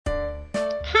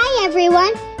Hi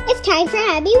everyone, it's time for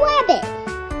Abbie Wabbit.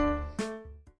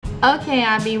 Okay,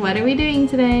 Abby, what are we doing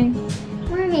today?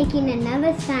 We're making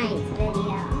another science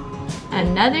video.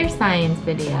 Another science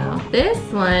video. This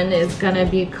one is gonna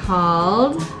be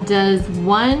called, Does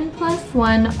 1 plus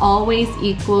 1 always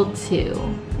equal 2?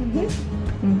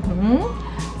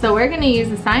 So we're gonna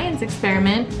use a science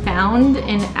experiment found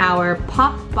in our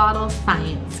pop bottle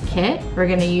science kit. We're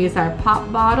gonna use our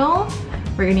pop bottle,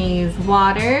 we're gonna use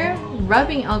water,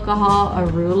 rubbing alcohol, a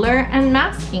ruler, and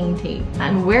masking tape.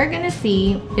 And we're gonna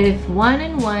see if 1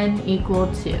 and 1 equal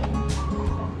 2.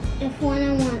 If 1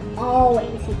 and 1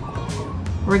 always equal 2.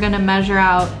 We're gonna measure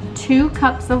out 2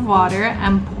 cups of water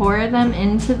and pour them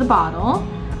into the bottle.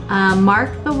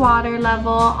 Mark the water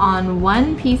level on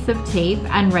 1 piece of tape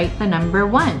and write the number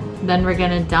 1. Then we're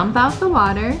gonna dump out the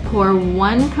water, pour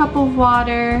 1 cup of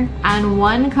water and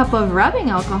 1 cup of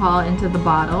rubbing alcohol into the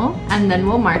bottle, and then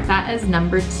we'll mark that as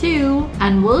number 2,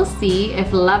 and we'll see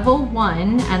if level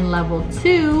 1 and level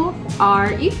 2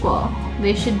 are equal.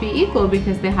 They should be equal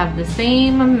because they have the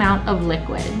same amount of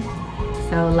liquid.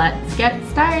 So let's get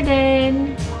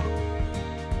started.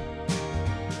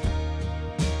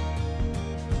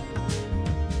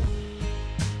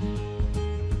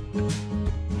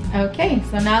 Okay,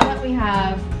 so now that we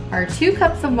have our 2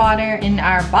 cups of water in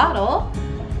our bottle,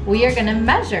 we are gonna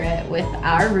measure it with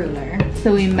our ruler.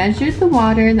 So we measured the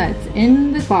water that's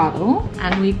in the bottle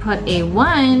and we put a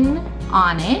 1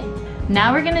 on it.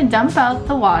 Now we're gonna dump out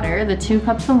the water, the 2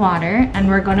 cups of water, and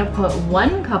we're gonna put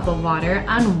 1 cup of water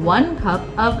and 1 cup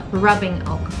of rubbing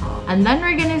alcohol. And then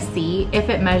we're gonna see if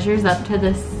it measures up to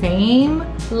the same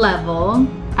level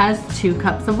as 2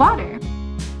 cups of water.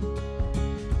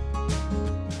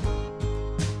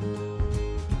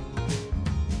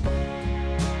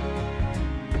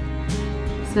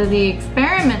 So the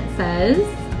experiment says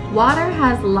water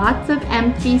has lots of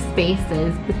empty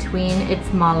spaces between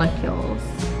its molecules.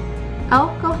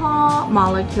 Alcohol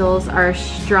molecules are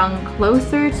strung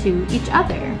closer to each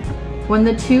other. When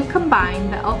the 2 combine,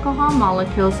 the alcohol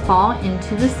molecules fall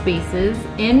into the spaces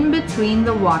in between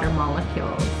the water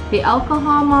molecules. The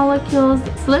alcohol molecules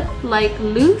slip like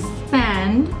loose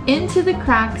sand into the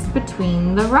cracks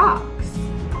between the rocks.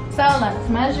 So let's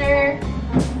measure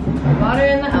the water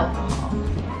and the alcohol.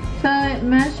 So it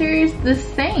measures the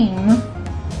same.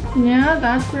 Yeah,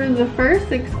 that's where the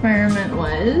first experiment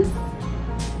was.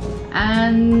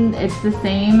 And it's the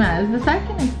same as the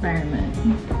second experiment.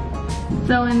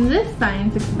 So in this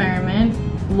science experiment,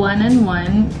 1 and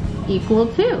 1 equal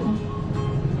 2,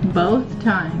 both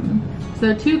times.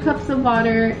 So 2 cups of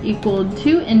water equaled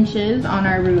 2 inches on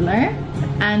our ruler,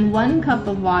 and 1 cup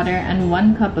of water and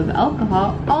 1 cup of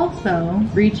alcohol also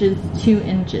reaches 2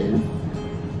 inches.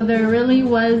 There really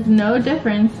was no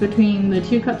difference between the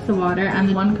 2 cups of water and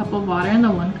the 1 cup of water and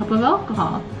the 1 cup of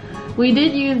alcohol. We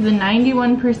did use the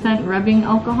 91% rubbing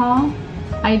alcohol.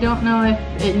 I don't know if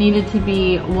it needed to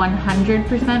be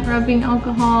 100% rubbing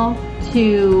alcohol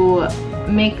to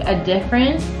make a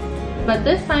difference, but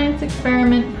this science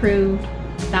experiment proved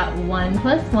that 1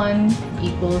 plus 1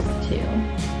 equals 2.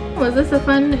 Was this a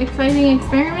fun, exciting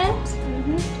experiment?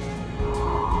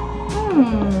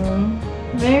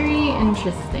 Very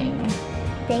interesting.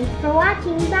 Thanks for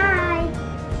watching. Bye.